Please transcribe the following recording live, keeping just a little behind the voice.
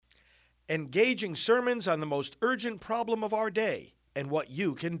engaging sermons on the most urgent problem of our day and what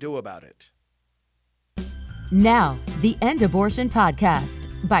you can do about it. Now, the End Abortion Podcast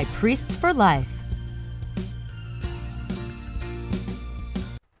by Priests for Life.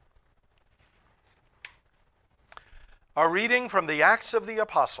 A reading from the Acts of the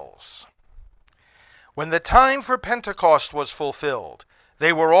Apostles. When the time for Pentecost was fulfilled,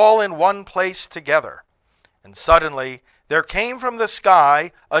 they were all in one place together. And suddenly there came from the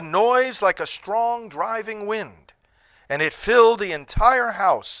sky a noise like a strong driving wind, and it filled the entire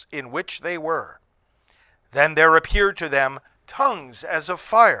house in which they were. Then there appeared to them tongues as of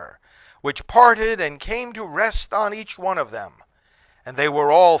fire, which parted and came to rest on each one of them. And they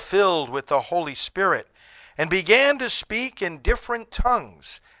were all filled with the Holy Spirit, and began to speak in different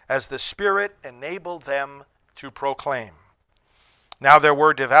tongues, as the Spirit enabled them to proclaim. Now there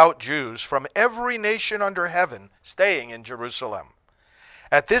were devout Jews from every nation under heaven staying in Jerusalem.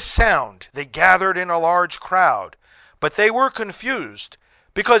 At this sound they gathered in a large crowd, but they were confused,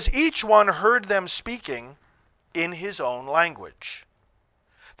 because each one heard them speaking in his own language.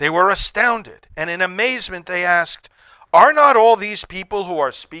 They were astounded, and in amazement they asked, "Are not all these people who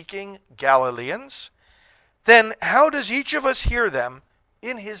are speaking Galileans? Then how does each of us hear them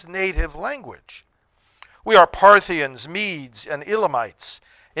in his native language? We are Parthians, Medes, and Elamites,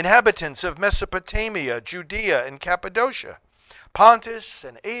 inhabitants of Mesopotamia, Judea, and Cappadocia, Pontus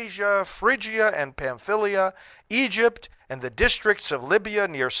and Asia, Phrygia and Pamphylia, Egypt, and the districts of Libya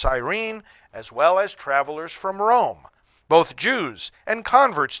near Cyrene, as well as travelers from Rome, both Jews and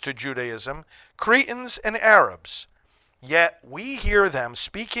converts to Judaism, Cretans and Arabs. Yet we hear them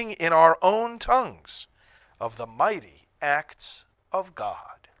speaking in our own tongues of the mighty acts of God."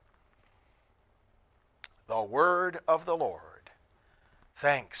 The word of the Lord.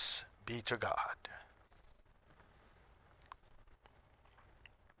 Thanks be to God.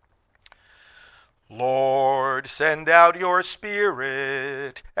 Lord, send out your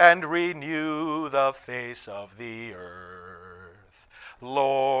Spirit and renew the face of the earth.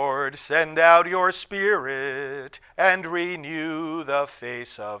 Lord, send out your Spirit and renew the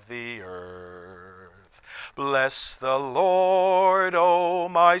face of the earth. Bless the Lord, O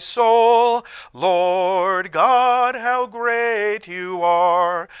my soul. Lord God, how great you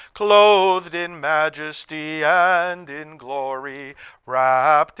are, clothed in majesty and in glory,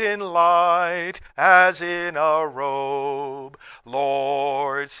 wrapped in light as in a robe.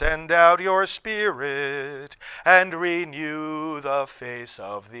 Lord, send out your Spirit and renew the face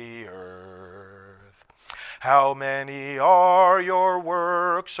of the earth. How many are your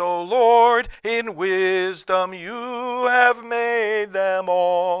works, O Lord? In wisdom you have made them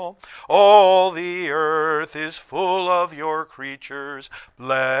all. All the earth is full of your creatures.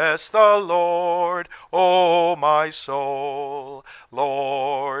 Bless the Lord, O my soul.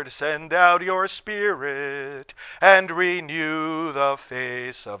 Lord, send out your Spirit and renew the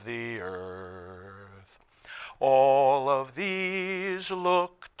face of the earth. All of these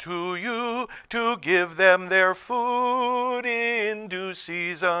look to you to give them their food in due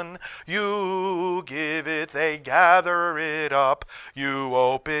season. You give it, they gather it up. You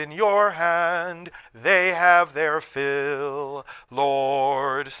open your hand, they have their fill.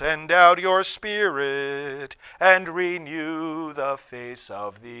 Lord, send out your Spirit and renew the face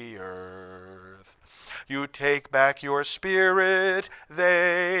of the earth. You take back your Spirit,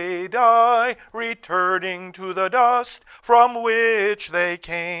 they die, returning to the dust from which they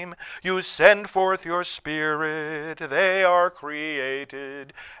came. You send forth your Spirit, they are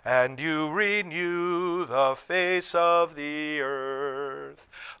created, and you renew the face of the earth.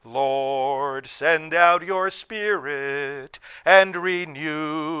 Lord, send out your Spirit and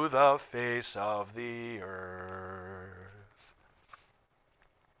renew the face of the earth.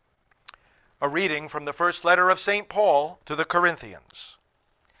 A reading from the first letter of St. Paul to the Corinthians.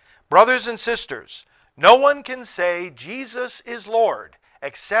 Brothers and sisters, no one can say Jesus is Lord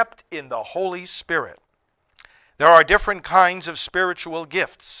except in the Holy Spirit. There are different kinds of spiritual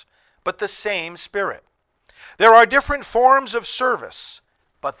gifts, but the same Spirit. There are different forms of service,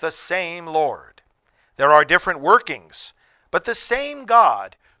 but the same Lord. There are different workings, but the same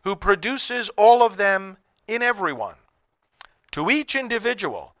God who produces all of them in everyone. To each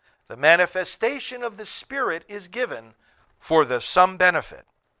individual, the manifestation of the Spirit is given for some benefit.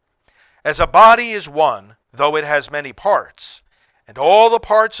 As a body is one, though it has many parts, and all the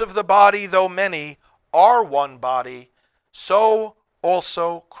parts of the body, though many, are one body, so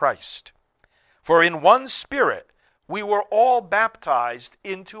also Christ. For in one Spirit we were all baptized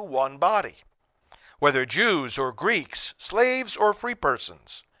into one body, whether Jews or Greeks, slaves or free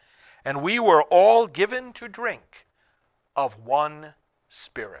persons, and we were all given to drink of one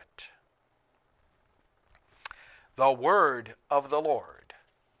Spirit. The word of the Lord.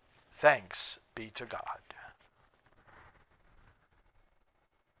 Thanks be to God.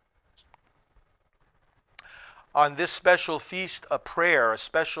 On this special feast, a prayer, a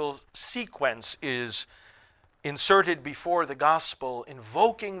special sequence is inserted before the gospel,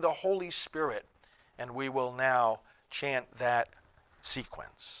 invoking the Holy Spirit, and we will now chant that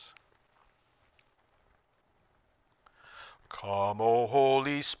sequence. Come, O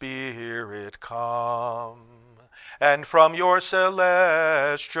Holy Spirit, come, and from your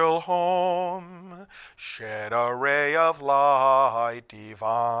celestial home shed a ray of light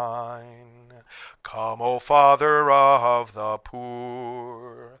divine. Come, O Father of the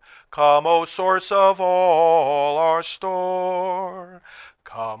poor, come, O source of all our store,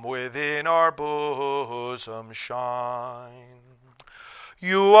 come within our bosom shine.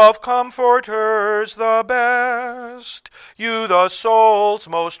 You of comforters the best, you the soul's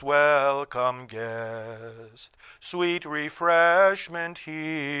most welcome guest, sweet refreshment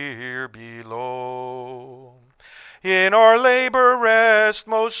here below. In our labor rest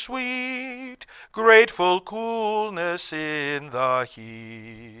most sweet, grateful coolness in the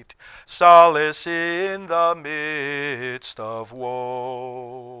heat, solace in the midst of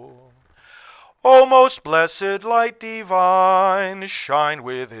woe. O most blessed light divine, shine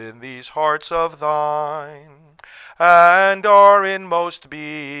within these hearts of thine, and our inmost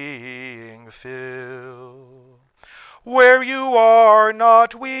being fill. Where you are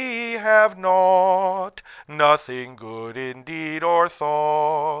not, we have naught, nothing good in deed or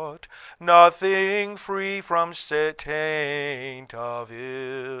thought, nothing free from taint of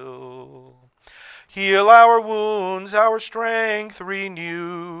ill. Heal our wounds, our strength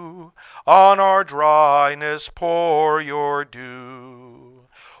renew, on our dryness pour your dew.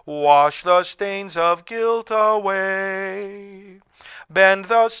 Wash the stains of guilt away, bend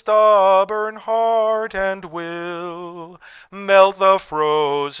the stubborn heart and will, melt the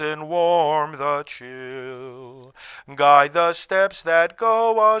frozen, warm the chill, guide the steps that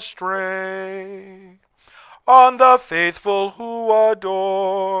go astray. On the faithful who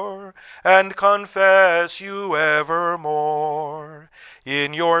adore and confess you evermore,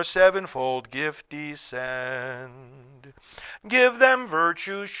 in your sevenfold gift descend. Give them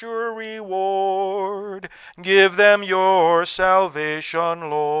virtue's sure reward, give them your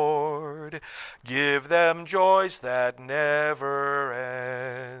salvation, Lord, give them joys that never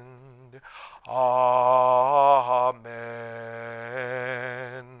end. Amen.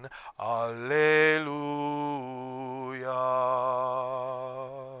 Alleluia.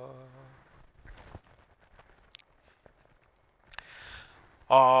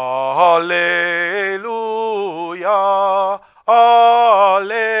 Alleluia. Alleluia.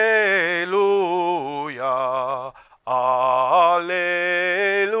 Alleluia.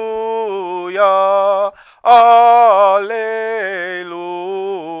 Alleluia.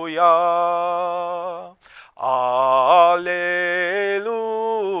 Alleluia.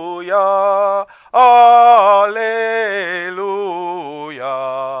 Alleluia.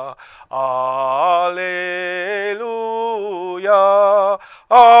 Alleluia.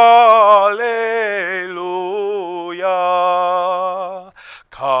 Alleluia.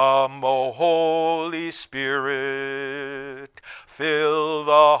 Come, O Holy Spirit, fill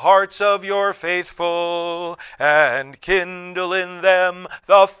the hearts of your faithful, and kindle in them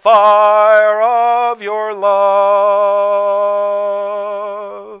the fire of your love.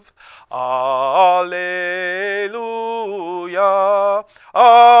 Alleluia.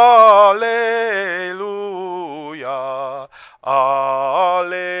 Alleluia. Alleluia.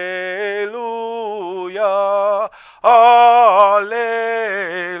 Alleluia.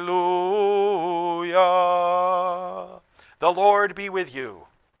 The Lord be with you.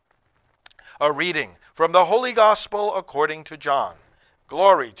 A reading from the Holy Gospel according to John.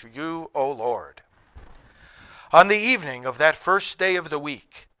 Glory to you, O Lord. On the evening of that first day of the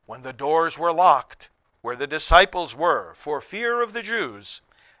week, when the doors were locked, where the disciples were, for fear of the Jews,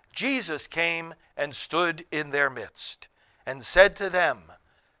 Jesus came and stood in their midst, and said to them,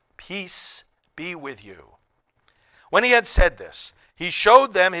 Peace be with you. When he had said this, he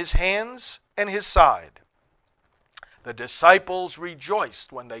showed them his hands and his side. The disciples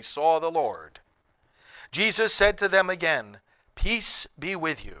rejoiced when they saw the Lord. Jesus said to them again, Peace be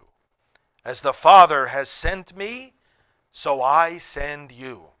with you. As the Father has sent me, so I send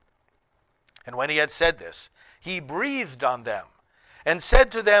you. And when he had said this, he breathed on them and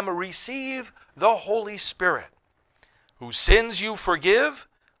said to them, Receive the Holy Spirit. Whose sins you forgive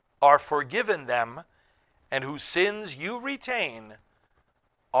are forgiven them, and whose sins you retain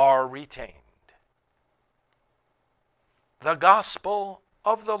are retained. The Gospel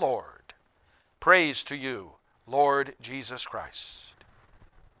of the Lord. Praise to you, Lord Jesus Christ.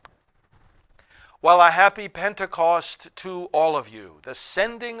 Well, a happy Pentecost to all of you, the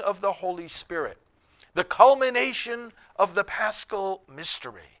sending of the Holy Spirit, the culmination of the Paschal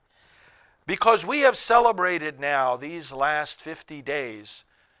mystery. Because we have celebrated now these last 50 days,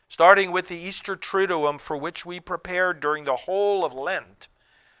 starting with the Easter Triduum, for which we prepared during the whole of Lent,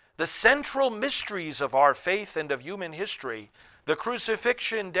 the central mysteries of our faith and of human history, the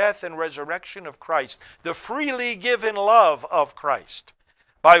crucifixion, death, and resurrection of Christ, the freely given love of Christ,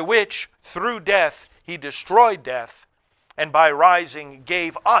 by which, through death, he destroyed death, and by rising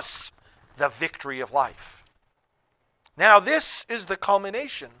gave us the victory of life. Now, this is the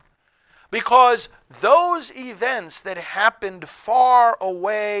culmination, because those events that happened far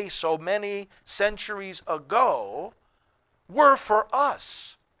away so many centuries ago were for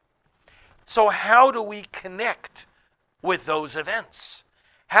us. So how do we connect with those events?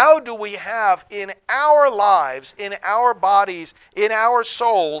 How do we have in our lives, in our bodies, in our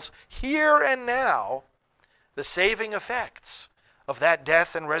souls, here and now, the saving effects of that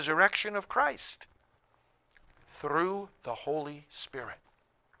death and resurrection of Christ? Through the Holy Spirit.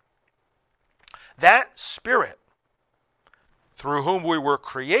 That Spirit, through whom we were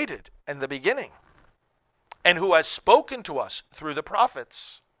created in the beginning, and who has spoken to us through the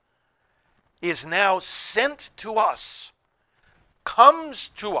prophets, is now sent to us, comes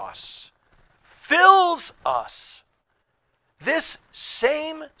to us, fills us. This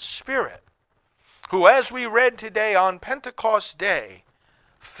same Spirit, who, as we read today on Pentecost Day,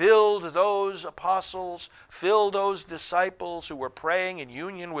 filled those apostles, filled those disciples who were praying in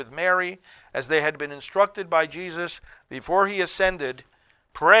union with Mary as they had been instructed by Jesus before he ascended,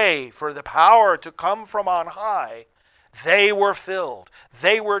 pray for the power to come from on high. They were filled.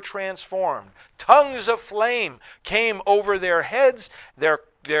 They were transformed. Tongues of flame came over their heads. Their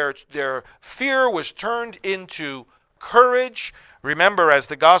fear was turned into courage. Remember, as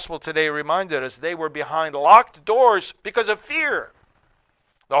the gospel today reminded us, they were behind locked doors because of fear.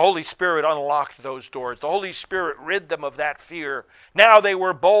 The Holy Spirit unlocked those doors. The Holy Spirit rid them of that fear. Now they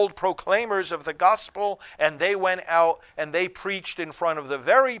were bold proclaimers of the gospel, and they went out and they preached in front of the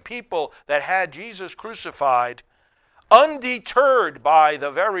very people that had Jesus crucified, undeterred by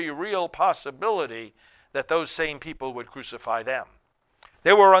the very real possibility that those same people would crucify them.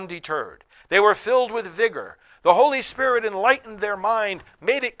 They were undeterred. They were filled with vigor. The Holy Spirit enlightened their mind,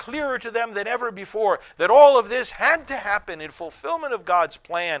 made it clearer to them than ever before that all of this had to happen in fulfillment of God's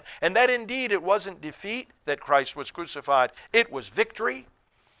plan, and that indeed it wasn't defeat that Christ was crucified, it was victory.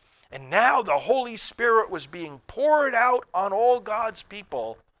 And now the Holy Spirit was being poured out on all God's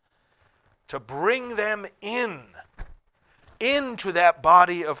people to bring them into that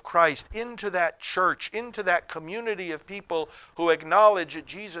body of Christ, into that church, into that community of people who acknowledge that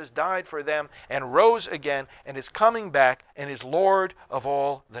Jesus died for them and rose again and is coming back and is Lord of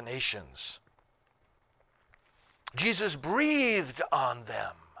all the nations. Jesus breathed on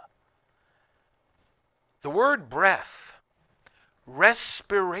them. The word breath,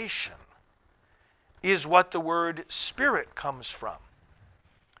 respiration, is what the word spirit comes from.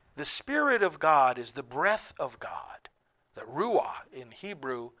 The Spirit of God is the breath of God. The ruah in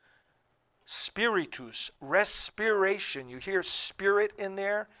Hebrew, spiritus, respiration. You hear spirit in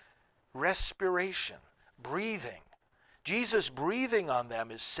there? Respiration, breathing. Jesus breathing on them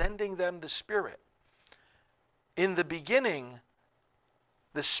is sending them the Spirit. In the beginning,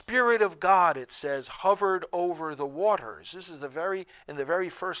 the Spirit of God, it says, hovered over the waters. This is in the very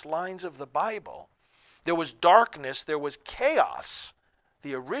first lines of the Bible. There was darkness, there was chaos,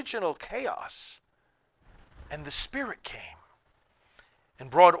 the original chaos. And the Spirit came and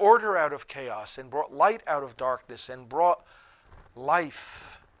brought order out of chaos and brought light out of darkness and brought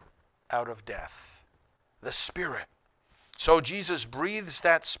life out of death. The Spirit. So Jesus breathes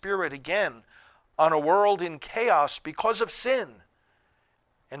that Spirit again on a world in chaos because of sin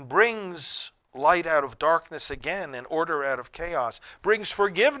and brings light out of darkness again and order out of chaos. Brings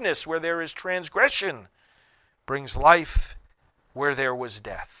forgiveness where there is transgression. Brings life where there was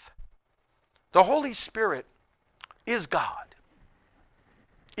death. The Holy Spirit is God.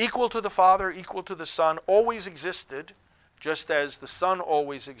 Equal to the Father, equal to the Son, always existed, just as the Son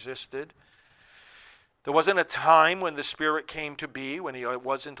always existed. There wasn't a time when the Spirit came to be, when he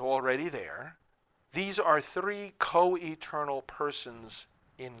wasn't already there. These are three co-eternal persons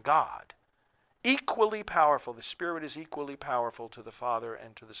in God. Equally powerful. The Spirit is equally powerful to the Father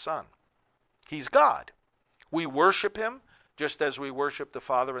and to the Son. He's God. We worship him just as we worship the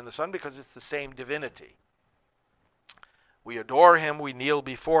Father and the Son because it's the same divinity. We adore him, we kneel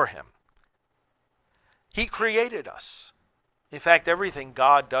before him. He created us. In fact, everything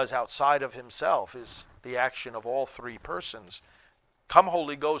God does outside of himself is the action of all three persons. Come,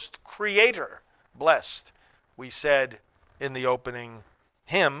 Holy Ghost, Creator, blessed. We said in the opening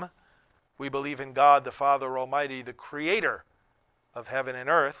hymn, we believe in God the Father Almighty, the Creator of heaven and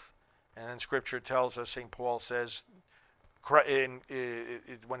earth. And then Scripture tells us, St. Paul says,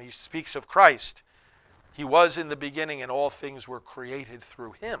 when he speaks of Christ, he was in the beginning and all things were created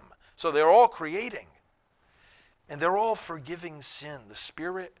through him. So they're all creating. And they're all forgiving sin. The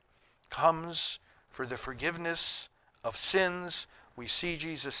Spirit comes for the forgiveness of sins. We see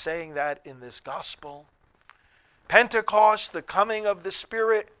Jesus saying that in this gospel. Pentecost, the coming of the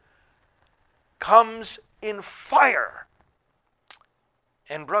Spirit, comes in fire.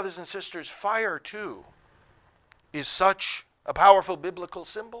 And brothers and sisters, fire too is such a powerful biblical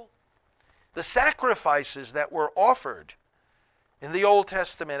symbol. The sacrifices that were offered in the Old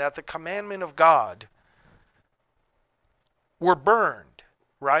Testament at the commandment of were burned,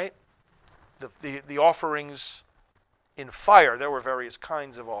 right? The offerings in fire. There were various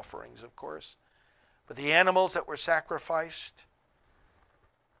kinds of offerings, of course. But the animals that were sacrificed,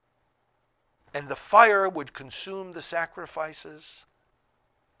 and the fire would consume the sacrifices.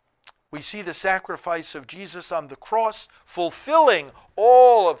 We see the sacrifice of Jesus on the cross fulfilling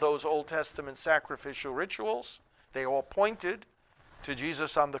all of those Old Testament sacrificial rituals. They all pointed to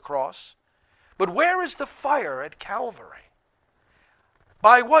Jesus on the cross. But where is the fire at Calvary?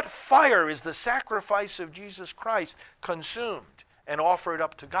 By what fire is the sacrifice of Jesus Christ consumed and offered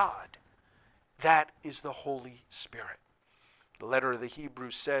up to God? That is the Holy Spirit. The letter of the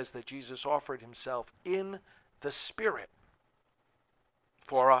Hebrews says that Jesus offered himself in the Spirit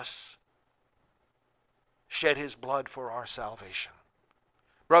for us, shed his blood for our salvation.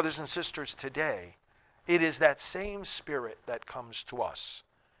 Brothers and sisters, today, it is that same Spirit that comes to us,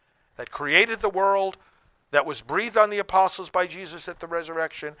 that created the world, that was breathed on the apostles by Jesus at the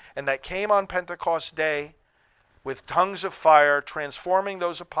resurrection, and that came on Pentecost Day with tongues of fire, transforming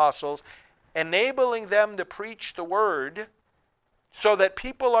those apostles, enabling them to preach the word so that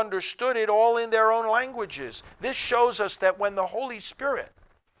people understood it all in their own languages. This shows us that when the Holy Spirit,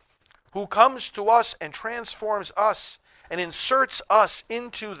 who comes to us and transforms us and inserts us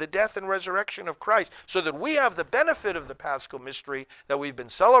into the death and resurrection of Christ so that we have the benefit of the Paschal mystery that we've been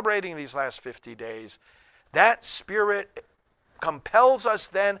celebrating these last 50 days, that Spirit compels us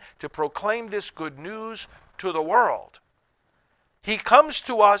then to proclaim this good news to the world. He comes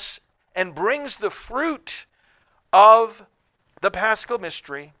to us and brings the fruit of the Paschal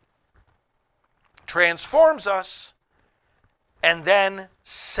mystery, transforms us, and then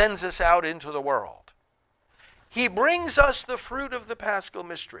sends us out into the world. He brings us the fruit of the Paschal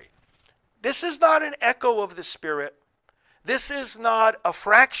mystery. This is not an echo of the Spirit. This is not a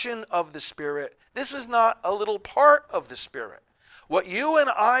fraction of the Spirit. This is not a little part of the Spirit. What you and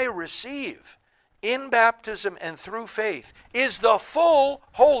I receive in baptism and through faith is the full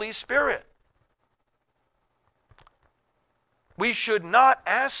Holy Spirit. We should not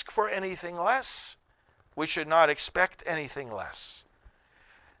ask for anything less. We should not expect anything less.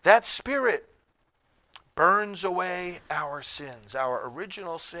 That Spirit burns away our sins, our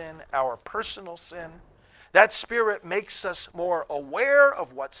original sin, our personal sin. That Spirit makes us more aware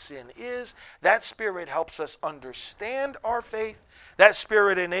of what sin is. That Spirit helps us understand our faith. That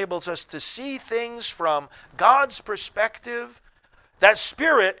Spirit enables us to see things from God's perspective. That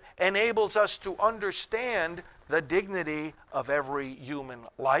Spirit enables us to understand the dignity of every human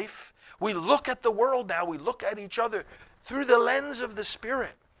life. We look at the world now, we look at each other through the lens of the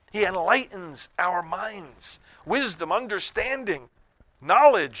Spirit. He enlightens our minds. Wisdom, understanding,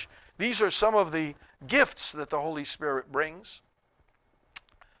 knowledge. These are some of the gifts that the Holy Spirit brings.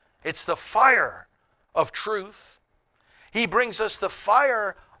 It's the fire of truth. He brings us the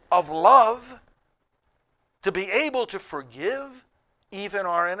fire of love to be able to forgive even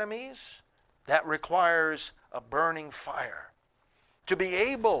our enemies. That requires a burning fire. To be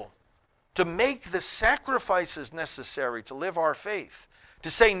able to make the sacrifices necessary to live our faith,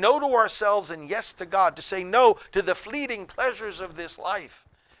 to say no to ourselves and yes to God, to say no to the fleeting pleasures of this life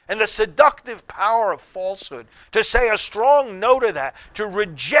and the seductive power of falsehood, to say a strong no to that, to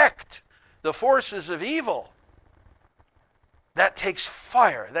reject the forces of evil. That takes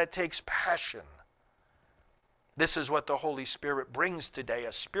fire, that takes passion. This is what the Holy Spirit brings today,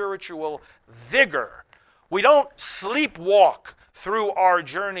 a spiritual vigor. We don't sleepwalk through our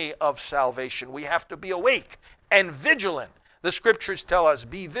journey of salvation. We have to be awake and vigilant. The Scriptures tell us,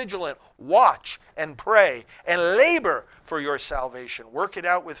 be vigilant, watch and pray, and labor for your salvation. Work it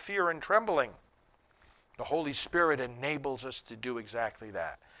out with fear and trembling. The Holy Spirit enables us to do exactly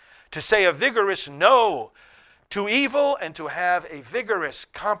that. To say a vigorous no to evil and to have a vigorous,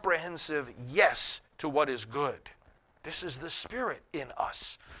 comprehensive yes to what is good. This is the Spirit in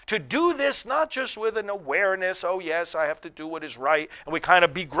us. To do this not just with an awareness, oh yes, I have to do what is right, and we kind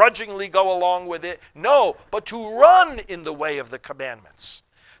of begrudgingly go along with it. No, but to run in the way of the commandments.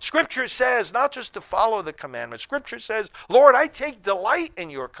 Scripture says not just to follow the commandments. Scripture says, Lord, I take delight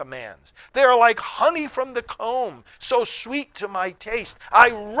in your commands. They are like honey from the comb, so sweet to my taste. I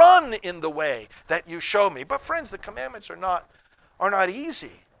run in the way that you show me. But friends, the commandments are not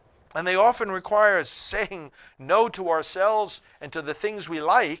easy. And they often require us saying no to ourselves and to the things we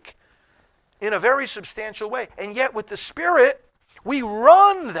like in a very substantial way. And yet with the Spirit, we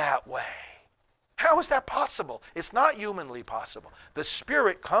run that way. How is that possible? It's not humanly possible. The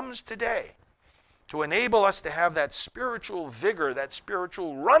Spirit comes today to enable us to have that spiritual vigor, that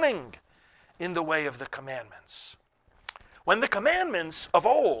spiritual running in the way of the commandments. When the commandments of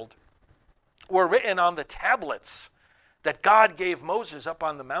old were written on the tablets that God gave Moses up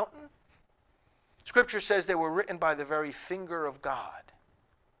on the mountain, Scripture says they were written by the very finger of God.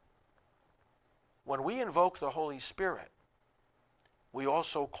 When we invoke the Holy Spirit, we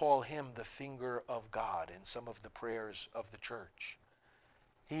also call him the finger of God in some of the prayers of the church.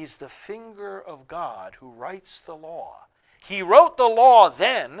 He's the finger of God who writes the law. He wrote the law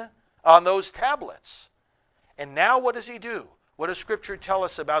then on those tablets. And now what does he do? What does Scripture tell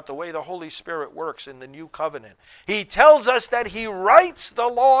us about the way the Holy Spirit works in the new covenant? He tells us that he writes the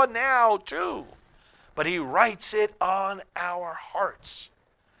law now too, but he writes it on our hearts.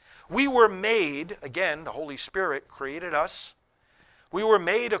 We were made, again, the Holy Spirit created us. We were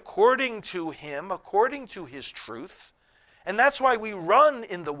made according to him, according to his truth. And that's why we run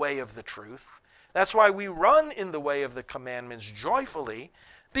in the way of the truth. That's why we run in the way of the commandments joyfully,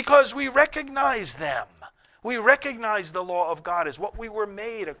 because we recognize them. We recognize the law of God as what we were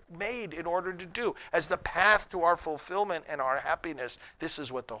made in order to do, as the path to our fulfillment and our happiness. This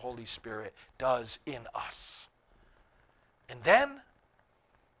is what the Holy Spirit does in us. And then,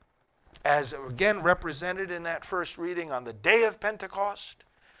 as again represented in that first reading on the day of Pentecost,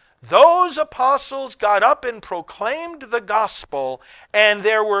 those apostles got up and proclaimed the gospel, and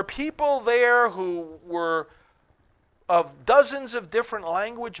there were people there who were of dozens of different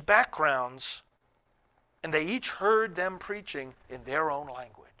language backgrounds, and they each heard them preaching in their own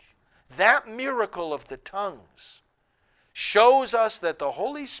language. That miracle of the tongues shows us that the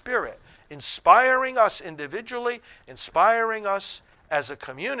Holy Spirit, inspiring us individually, inspiring us as a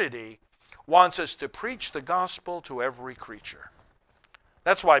community, wants us to preach the gospel to every creature.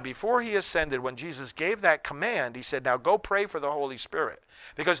 That's why before he ascended, when Jesus gave that command, he said, now go pray for the Holy Spirit.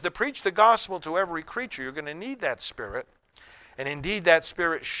 Because to preach the gospel to every creature, you're going to need that Spirit. And indeed, that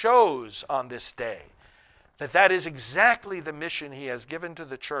Spirit shows on this day that that is exactly the mission he has given to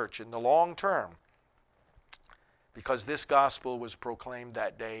the church in the long term. Because this gospel was proclaimed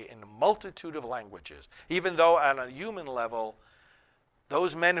that day in a multitude of languages. Even though on a human level,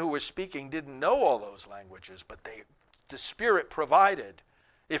 those men who were speaking didn't know all those languages, but the Spirit provided,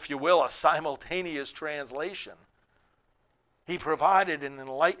 if you will, a simultaneous translation. He provided an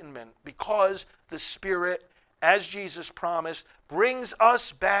enlightenment because the Spirit, as Jesus promised, brings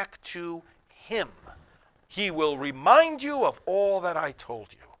us back to him. He will remind you of all that I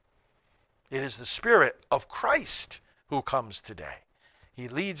told you. It is the Spirit of Christ who comes today. He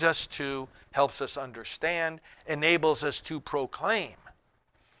leads us to, helps us understand, enables us to proclaim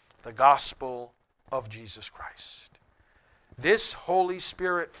the gospel of Jesus Christ. This Holy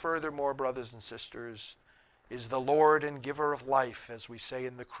Spirit, furthermore, brothers and sisters, is the Lord and giver of life, as we say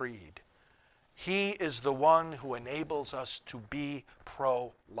in the Creed. He is the one who enables us to be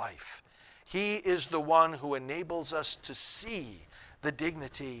pro-life. He is the one who enables us to see the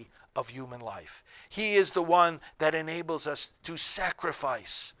dignity of human life. He is the one that enables us to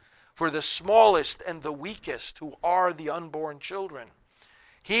sacrifice for the smallest and the weakest, who are the unborn children.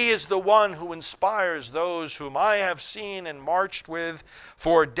 He is the one who inspires those whom I have seen and marched with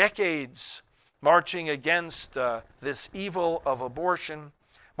for decades, marching against this evil of abortion,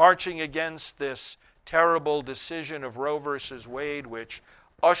 marching against this terrible decision of Roe versus Wade, which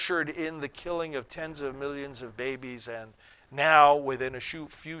ushered in the killing of tens of millions of babies, and now within a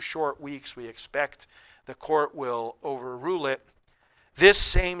few short weeks we expect the court will overrule it. This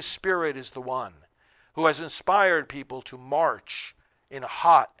same Spirit is the one who has inspired people to march in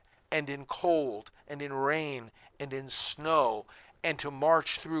hot and in cold and in rain and in snow, and to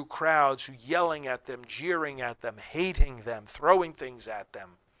march through crowds who yelling at them, jeering at them, hating them, throwing things at them,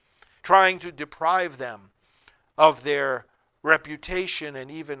 trying to deprive them of their reputation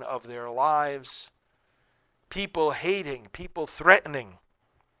and even of their lives. People hating, people threatening.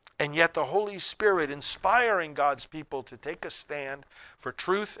 And yet the Holy Spirit inspiring God's people to take a stand for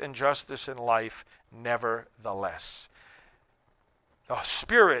truth and justice in life nevertheless. The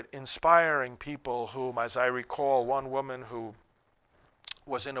Spirit inspiring people whom, as I recall, one woman who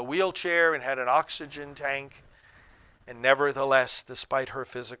was in a wheelchair and had an oxygen tank, and nevertheless, despite her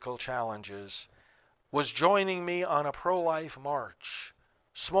physical challenges, was joining me on a pro-life march,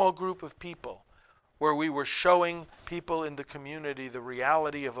 small group of people, where we were showing people in the community the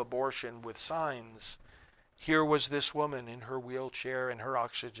reality of abortion with signs. Here was this woman in her wheelchair and her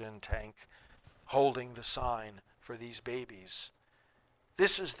oxygen tank holding the sign for these babies.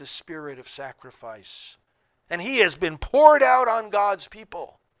 This is the spirit of sacrifice. And he has been poured out on God's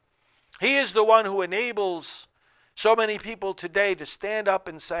people. He is the one who enables so many people today to stand up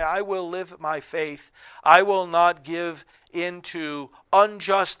and say, I will live my faith. I will not give into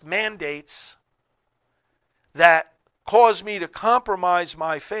unjust mandates that cause me to compromise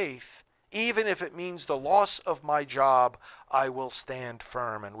my faith. Even if it means the loss of my job, I will stand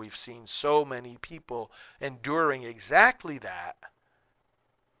firm. And we've seen so many people enduring exactly that.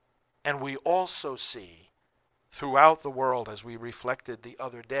 And we also see throughout the world, as we reflected the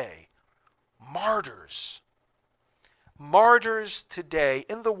other day, martyrs. Martyrs today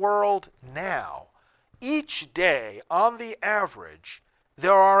in the world now. Each day, on the average,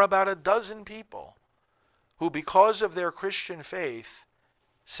 there are about a dozen people who, because of their Christian faith,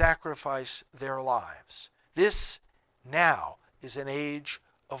 sacrifice their lives. This now is an age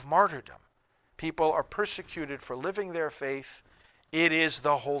of martyrdom. People are persecuted for living their faith. It is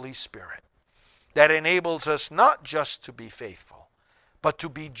the Holy Spirit that enables us not just to be faithful, but to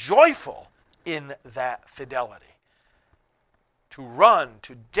be joyful in that fidelity. To run,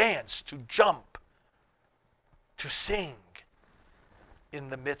 to dance, to jump, to sing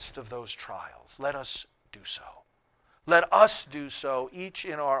in the midst of those trials. Let us do so. Let us do so, each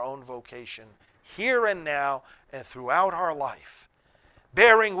in our own vocation, here and now and throughout our life,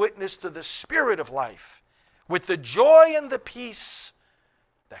 bearing witness to the Spirit of life, with the joy and the peace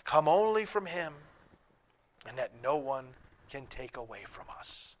that come only from Him and that no one can take away from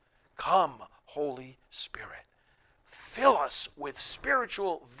us. Come, Holy Spirit, fill us with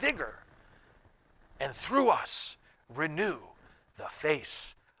spiritual vigor, and through us renew the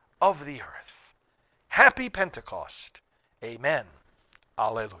face of the earth. Happy Pentecost. Amen.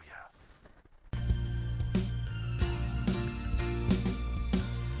 Alleluia.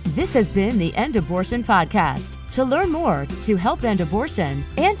 This has been the End Abortion Podcast. To learn more, to help end abortion,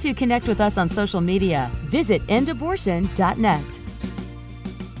 and to connect with us on social media, visit endabortion.net.